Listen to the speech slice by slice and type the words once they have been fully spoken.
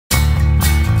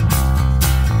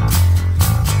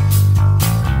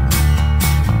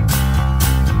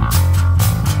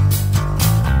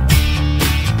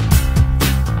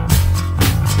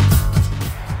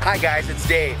guys, it's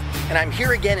Dave, and I'm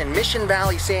here again in Mission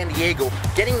Valley, San Diego,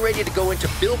 getting ready to go into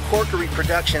Bill Corkery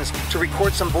Productions to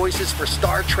record some voices for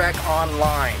Star Trek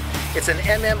Online. It's an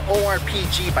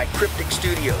MMORPG by Cryptic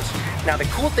Studios. Now the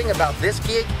cool thing about this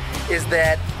gig is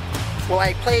that, well,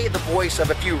 I play the voice of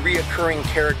a few reoccurring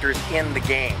characters in the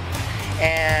game.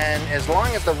 And as long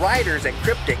as the writers at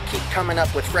Cryptic keep coming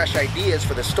up with fresh ideas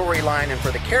for the storyline and for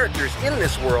the characters in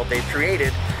this world they've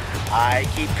created, I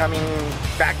keep coming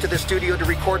back to the studio to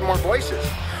record more voices.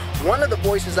 One of the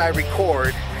voices I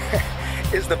record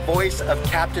is the voice of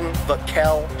Captain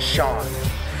VáKel Shon,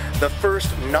 the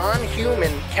first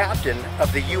non-human captain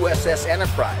of the U.S.S.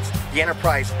 Enterprise, the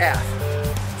Enterprise F.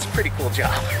 It's a pretty cool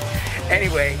job.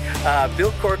 Anyway,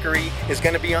 Bill Corkery is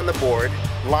going to be on the board.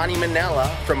 Lani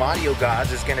Minella from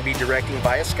Audigodz is going to be directing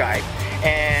via Skype.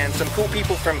 And some cool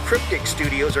people from Cryptic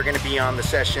Studios are going to be on the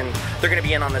session. They're going to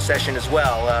be in on the session as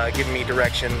well, giving me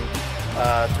direction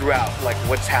throughout, like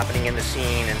what's happening in the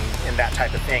scene and that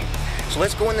type of thing. So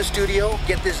let's go in the studio,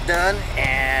 get this done,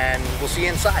 and we'll see you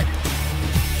inside.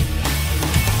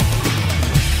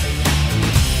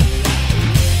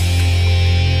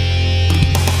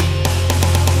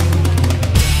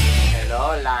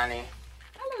 Hello, Lani.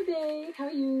 Hello, Dave. How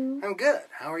are you? I'm good.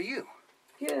 How are you?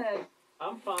 Good.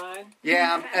 I'm fine.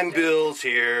 Yeah, and Bill's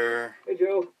here. Hey,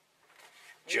 Joe.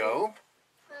 Joe?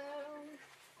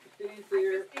 Christine's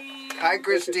here. Hi,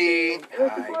 Christine.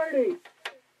 Where's the Hi. party?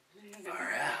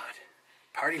 Far out.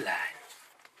 Party line.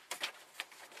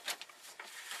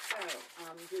 So,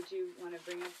 did you want to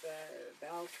bring up the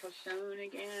VáKel Shon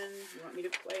again? You want me to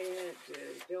play it?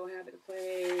 Does Bill have it to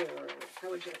play? Or how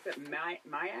would you say it?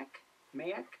 Mayak?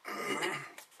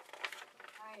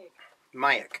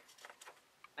 Mayak.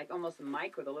 Like almost a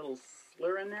mic with a little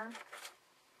slur in there?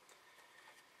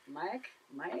 Mayak?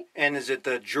 And is it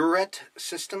the Juret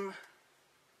system?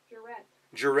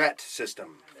 Juret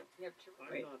system. Yep,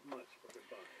 wait.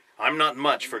 I'm not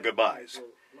much for goodbyes.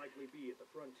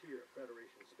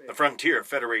 The Frontier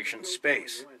Federation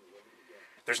space.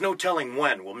 There's no telling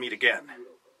when we'll meet again.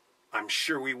 I'm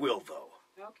sure we will, though.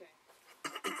 Okay.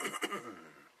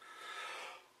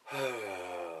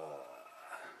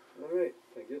 All right.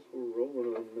 I guess we're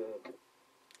rolling on.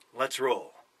 Let's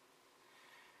roll.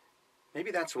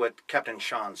 Maybe that's what Captain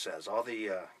Shon says. All the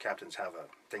captains have a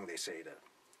thing they say to...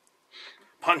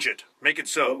 Punch it. Make it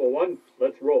so. Number one,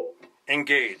 let's roll.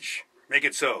 Engage. Make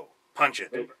it so. Punch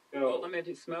it. Hold them if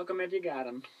you smoke them if you got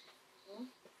them.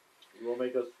 You will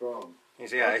make us strong.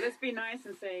 He's, Let's be nice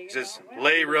and say, says,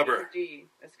 lay rubber. D.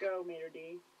 Let's go, Mater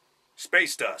D.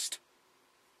 Space dust.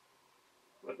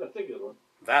 That's a good one.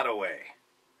 That away.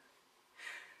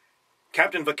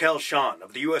 Captain VáKel Shon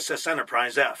of the U.S.S.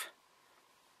 Enterprise F.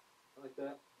 I like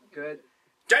that. Good.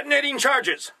 Detonating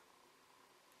charges.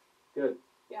 Good.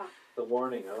 Yeah. The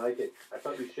warning. I like it. I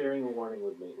thought you were sharing the warning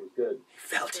with me. It was good. He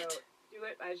felt So, it. do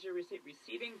it as you're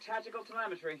receiving tactical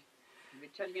telemetry. You're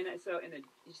touching it, so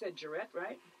you said Juret,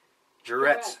 right?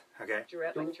 Jurettes. Okay.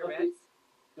 Juret, like Do Tourette's.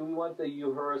 we want the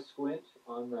Uhura squint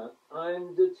on the...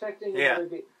 I'm detecting Yeah. another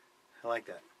gate. I like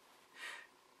that.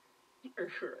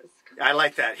 Uhura. I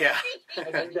like that, yeah. I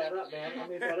made that up, man. I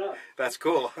made that up. That's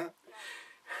cool.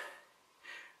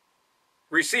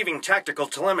 Receiving tactical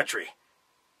telemetry.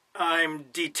 I'm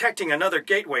detecting another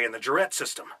gateway in the Juret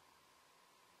system.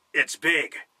 It's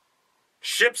big.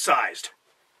 Ship-sized.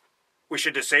 We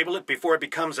should disable it before it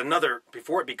becomes another...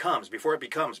 Before it becomes. We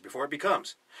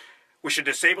should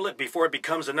disable it before it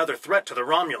becomes another threat to the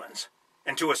Romulans.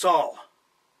 And to us all.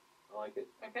 I like it.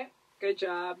 Okay. Good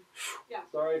job. Yeah.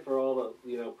 Sorry for all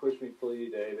the, push me, pull you,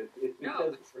 Dave. It's because...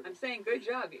 No, I'm saying good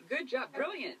job. Good job.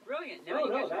 Brilliant. Now No,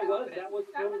 you guys that are was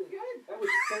confident. good. That was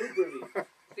so brilliant.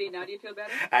 See, now do you feel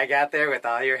better? I got there with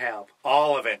all your help.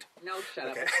 All of it. No, shut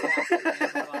Okay. up.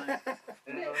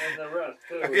 And the rest,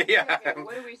 too. Okay, yeah.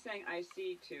 What are we saying I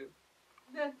see to?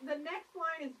 The next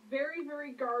line is very,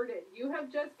 very guarded. You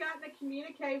have just gotten a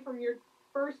communique from your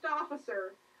first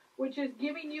officer, which is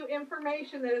giving you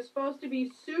information that is supposed to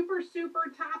be super,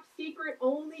 super top secret.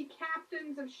 Only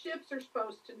captains of ships are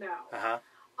supposed to know. Uh-huh.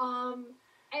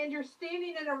 And you're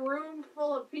standing in a room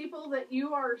full of people that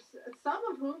you are, some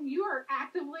of whom you are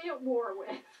actively at war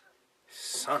with.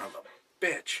 Son of a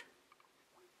bitch.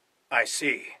 I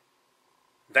see.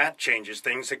 That changes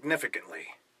things significantly.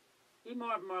 Be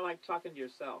more like talking to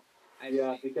yourself.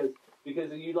 Yeah, because you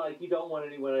don't want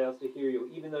anyone else to hear you,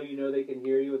 even though you know they can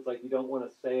hear you. It's like you don't want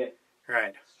to say it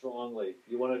Right. strongly.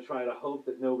 You want to try to hope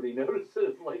that nobody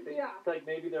notices. Like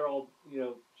maybe they're all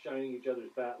shining each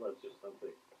other's fat lips or something.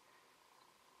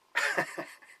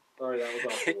 Sorry, that was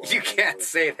off the wall. You can't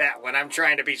say that when I'm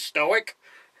trying to be stoic.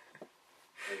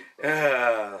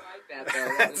 I like that,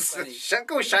 though. That was funny.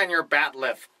 Go shine your bat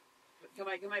lift. Can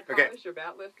I polish Okay. your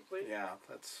bat lift, please? Yeah,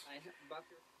 that's... Buck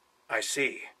I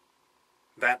see.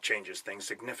 That changes things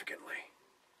significantly.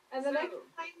 And the next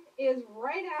line is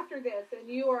right after this, and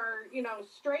you are,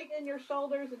 straightening your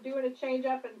shoulders and doing a change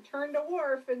up and turn to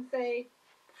Worf and say,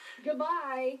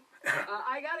 goodbye.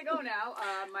 I gotta go now.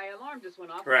 My alarm just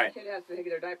went off. Right. My kid has to get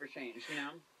their diaper changed,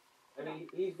 I mean,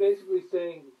 he's basically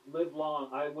saying, live long,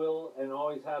 I will and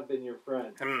always have been your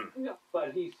friend. Yeah.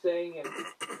 But he's saying it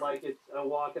like it's a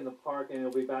walk in the park and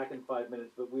he'll be back in 5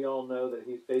 minutes, but we all know that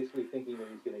he's basically thinking that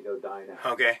he's going to go die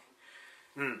now. Okay.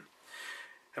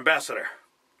 Ambassador,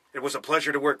 it was a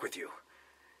pleasure to work with you.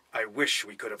 I wish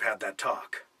we could have had that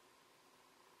talk.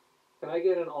 Can I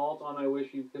get an alt on I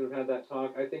wish you could have had that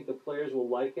talk? I think the players will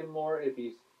like him more if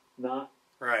he's not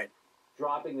Right.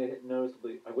 dropping the hit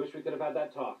noticeably. I wish we could have had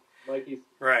that talk. Like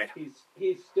Right.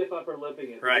 he's stiff upper lipping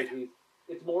it. Right.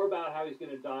 It's more about how he's going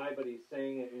to die, but he's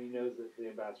saying it and he knows that the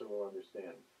ambassador will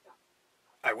understand.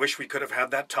 I wish we could have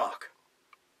had that talk.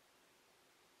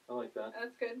 I like that.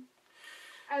 That's good.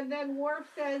 And then Worf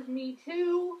says, me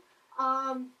too.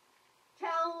 Tell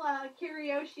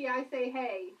Kiriyoshi I say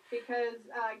hey, because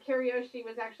Kiriyoshi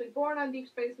was actually born on Deep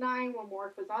Space Nine when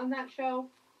Worf was on that show.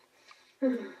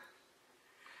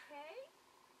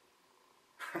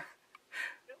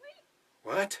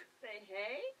 What? Say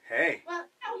hey? Hey. Well,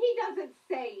 no, he doesn't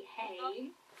say hey.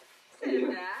 Say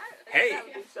that? Hey. That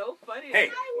would be so funny. Hey.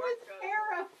 I was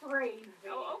paraphrasing.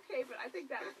 Oh, okay, but I think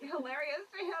that would be hilarious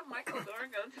to have Michael Dorn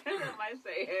go tell him I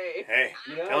say hey. Hey.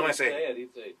 You know, Tell him I he'd say it.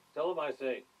 He'd say, tell him I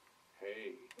say,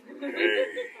 hey. hey.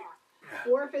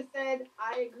 Worf has said,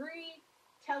 I agree.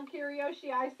 Tell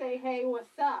Kiriyoshi I say hey,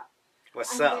 what's up?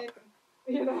 What's And up?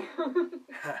 then,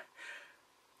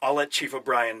 I'll let Chief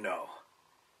O'Brien know.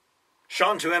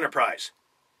 Shon to Enterprise.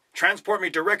 Transport me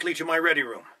directly to my ready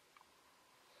room.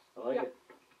 I like it.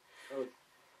 That was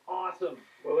awesome.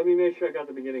 Well, let me make sure I got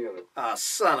the beginning of it. Ah,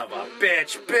 son of a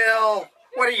bitch, Bill.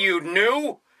 What are you,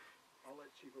 new? I'll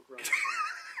let Chief O'Brien.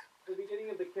 The beginning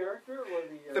of the character or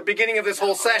the... The beginning of this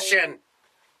whole session.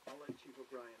 I'll let Chief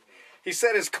O'Brien know. He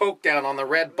set his coke down on the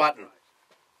red button.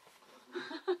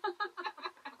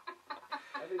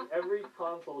 I think every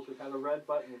console should have a red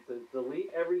button that says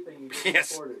delete everything you just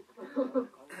Yes. recorded.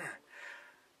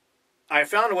 I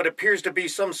found what appears to be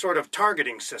some sort of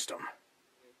targeting system.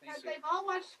 because they've all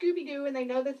watched Scooby-Doo and they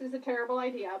know this is a terrible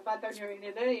idea, but they're doing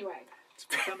it anyway.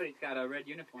 Somebody's got a red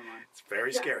uniform on. It's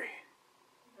very scary.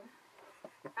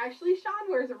 Actually, Shon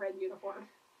wears a red uniform.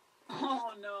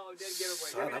 Oh no, dead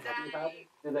Son giveaway. of a- Daddy.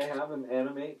 Did they have him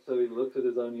animate so he looks at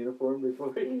his own uniform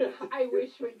before he gets I wish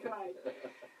we could.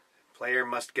 Player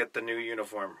must get the new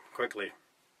uniform quickly.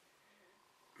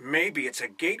 Maybe it's a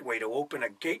gateway to open a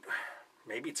gate.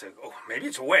 Maybe it's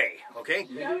a way. Okay.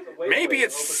 Maybe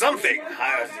it's something.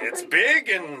 It's big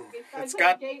and it's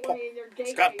got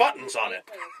buttons on it.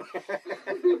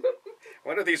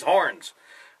 What are these horns?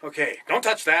 Okay, don't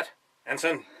touch that,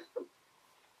 Ensign.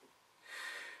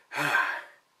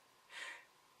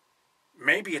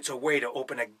 Maybe it's a way to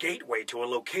open a gateway to a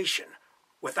location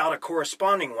without a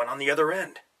corresponding one on the other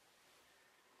end.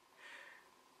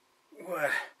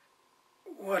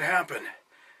 What happened?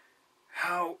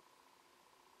 How...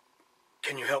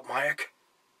 Can you help Mayak?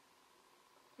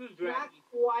 Who's Not draggy?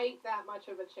 quite that much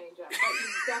of a change up, but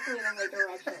he's definitely in the right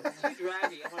direction. Too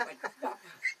draggy. I want like stop.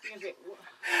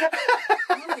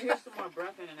 I want to hear some more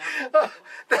breath in and out.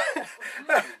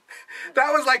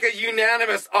 That was like a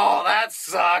unanimous, oh, that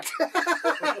sucked.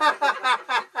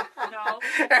 No.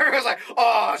 Everyone's like,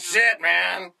 oh, shit,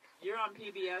 man. You're on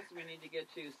PBS. We need to get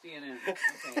to CNN.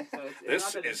 Okay, so it's This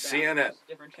not that is it's bad, CNN. it's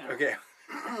different channel. Okay.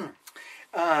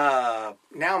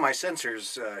 Now my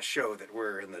sensors show that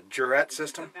we're in the Juret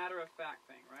system. It's a matter of fact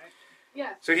thing, right?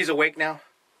 Yes. So he's awake now?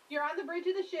 You're on the bridge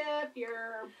of the ship,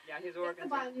 you're... Yeah, his the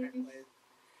organs are in the right buttons. place.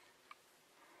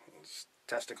 His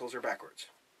testicles are backwards.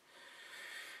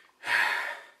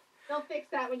 They'll fix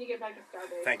that when you get back to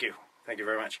Starbase. Thank you. Thank you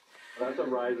very much. That's a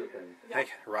riser thing. Thank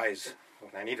you. Rise.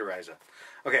 I need to rise up.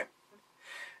 Okay.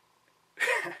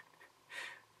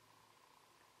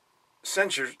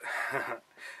 Sensors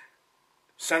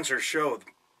show...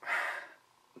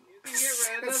 You can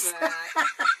get rid of that.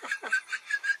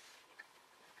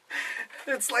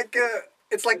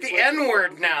 It's like the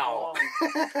N-word now.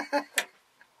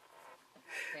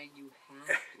 And you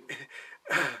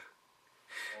have to.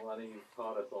 Lani, you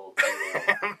taught us all too well.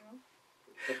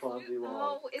 It's the Fonzie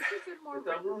Long. Oh, it's just a more It's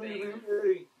thing.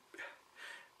 unbelievable.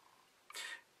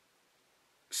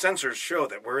 Sensors show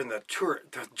that we're in the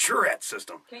Juret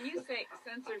system. Can you say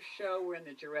sensors show we're in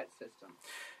the Juret system?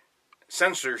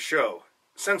 Sensors show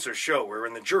Sensors show we're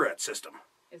in the Juret system.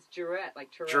 It's Jurette,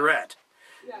 like Tourette. Juret.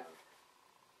 Yeah.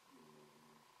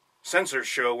 Sensors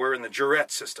show we're in the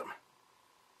Juret system.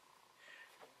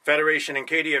 Federation and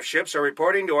KDF ships are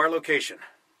reporting to our location.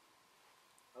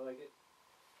 I like it.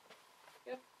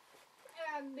 Yep.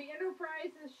 And the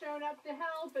Enterprise has shown up to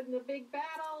help in the big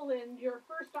battle, and your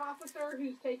first officer,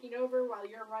 who's taking over while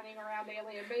you're running around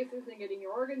alien bases and getting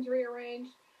your organs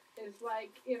rearranged, is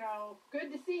like, you know,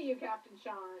 good to see you, Captain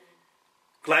Shon.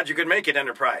 Glad you could make it,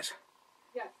 Enterprise.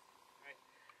 Yes.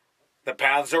 The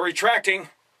paths are retracting.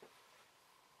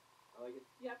 I like it.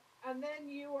 Yep. And then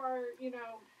you are, you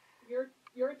know,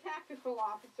 you're a tactical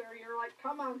officer. You're like,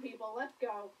 come on, people, let's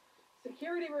go.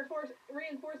 Security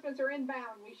reinforcements are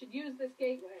inbound. We should use this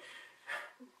gateway.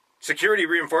 Security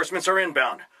reinforcements are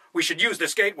inbound. We should use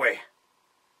this gateway.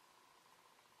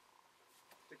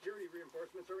 Security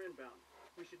reinforcements are inbound.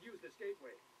 We should use this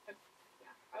gateway.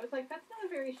 Yeah. I was like, that's not a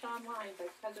very Shon line, but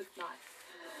because it's not.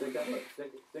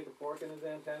 Stick a fork in his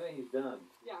antenna, he's done.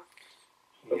 Yeah.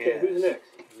 Okay, who's next?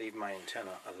 Leave my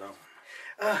antenna alone.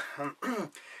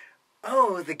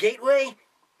 Oh, the gateway?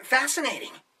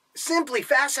 Fascinating. Simply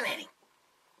fascinating.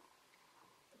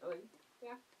 I like it.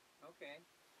 Yeah. Okay.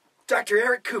 Dr.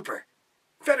 Eric Cooper,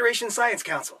 Federation Science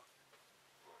Council.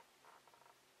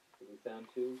 Does it sound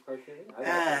too cartoony? I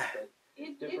like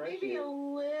it, It may be a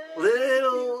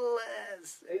Little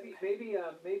less.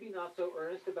 maybe not so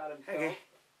earnest about himself. Okay.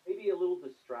 Maybe a little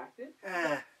distracted.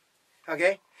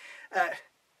 Okay.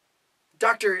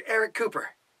 Dr. Eric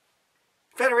Cooper,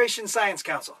 Federation Science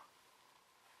Council.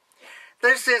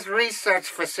 This is Research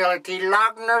Facility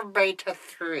Logner Beta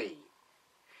 3.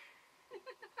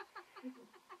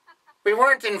 We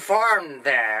weren't informed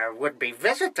there would be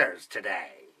visitors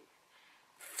today.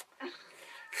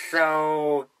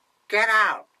 So, get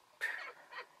out.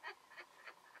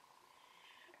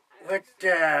 But,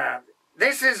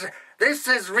 this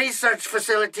is Research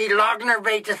Facility Logner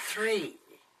Beta 3.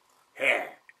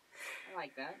 Here. I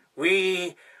like that.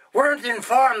 We weren't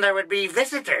informed there would be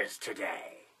visitors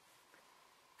today.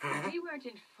 We weren't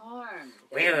informed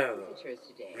We there were. were visitors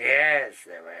today. Yes,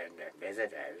 there were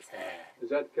visitors. Is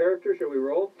that character? Shall we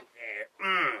roll?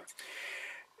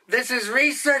 This is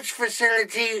Research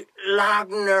Facility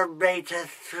Logner Beta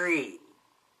 3.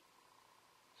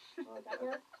 I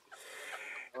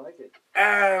like it.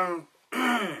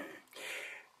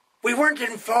 We weren't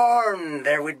informed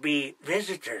there would be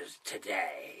visitors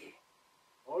today.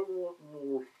 I want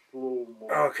more slow mo.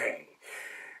 Okay.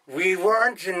 We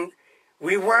weren't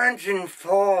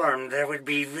informed there would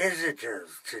be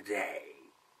visitors today.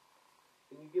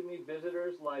 Can you give me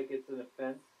visitors like it's an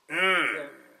offense? Mm. Yeah,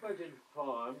 but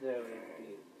informed there would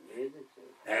be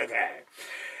visitors. Okay.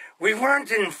 We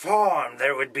weren't informed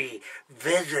there would be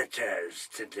visitors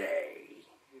today.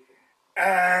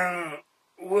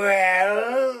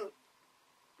 Well,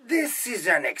 this is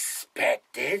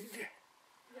unexpected.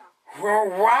 Yeah. Well,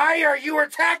 why are you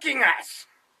attacking us?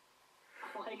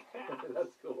 I like that.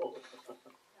 That's cool.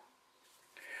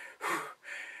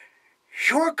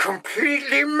 You're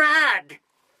completely mad.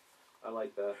 I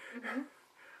like that. And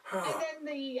then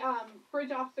the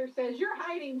bridge officer says, you're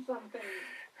hiding something.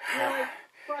 You're like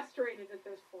frustrated at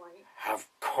this point. Of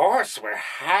course we're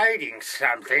hiding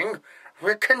something.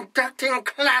 We're conducting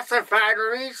classified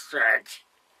research.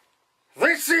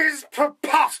 This is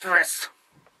preposterous.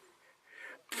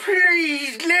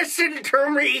 Please listen to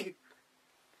me.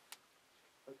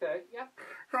 Okay. Yep.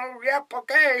 Oh, yep,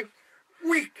 okay.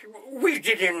 We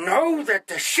didn't know that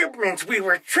the shipments we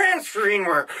were transferring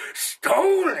were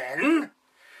stolen.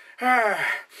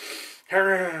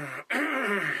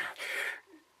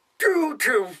 Due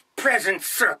to present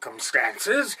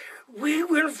circumstances, we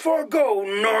will forego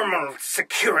normal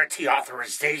security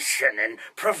authorization and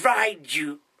provide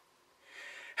you...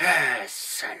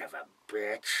 son of a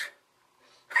bitch.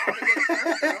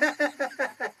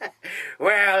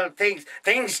 Well,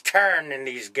 things turn in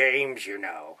these games, you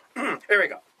know. Here we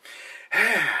go.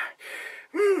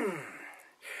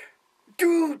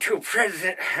 Due to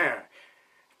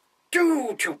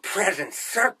present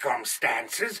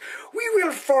circumstances, we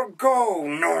will forego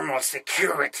normal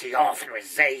security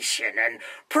authorization and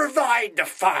provide the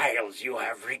files you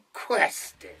have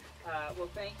requested. Well,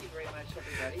 thank you very much,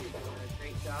 everybody. You're doing a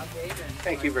great job, Dave. And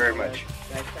Thank you very much.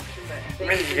 Dissection, but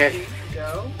thank you,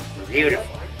 Joe.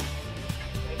 Beautiful.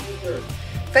 Thank you, sir.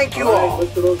 Thank you All all. right, look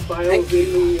for those files Thank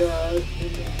in the...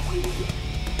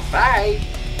 Bye.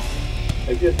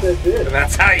 I guess that's it. And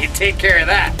that's how you take care of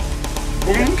that.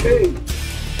 Okay.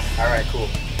 All right, cool.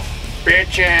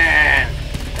 Bitchin'.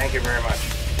 Thank you very much.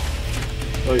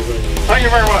 Oh, you're going Thank you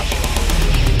very much.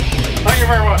 Thank you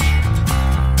very much.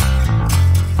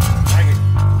 Thank you.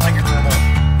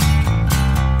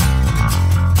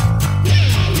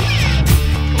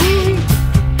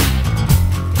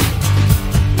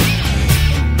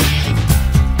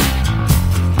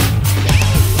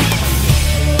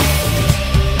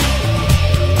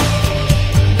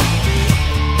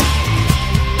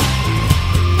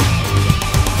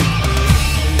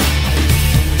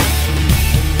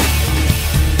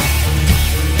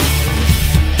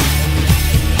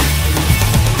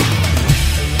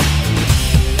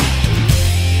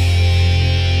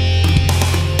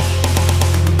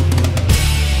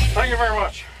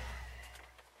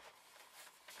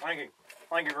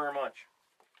 Thank you very much.